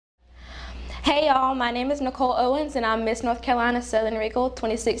Hey y'all, my name is Nicole Owens and I'm Miss North Carolina Southern Regal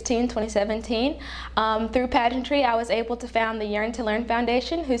 2016-2017. Through pageantry, I was able to found the Yearn to Learn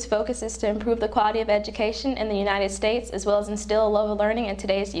Foundation, whose focus is to improve the quality of education in the United States as well as instill a love of learning in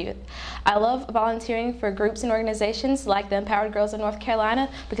today's youth. I love volunteering for groups and organizations like the Empowered Girls of North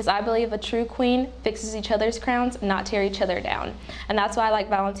Carolina because I believe a true queen fixes each other's crowns, not tear each other down. And that's why I like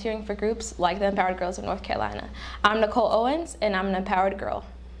volunteering for groups like the Empowered Girls of North Carolina. I'm Nicole Owens and I'm an empowered girl.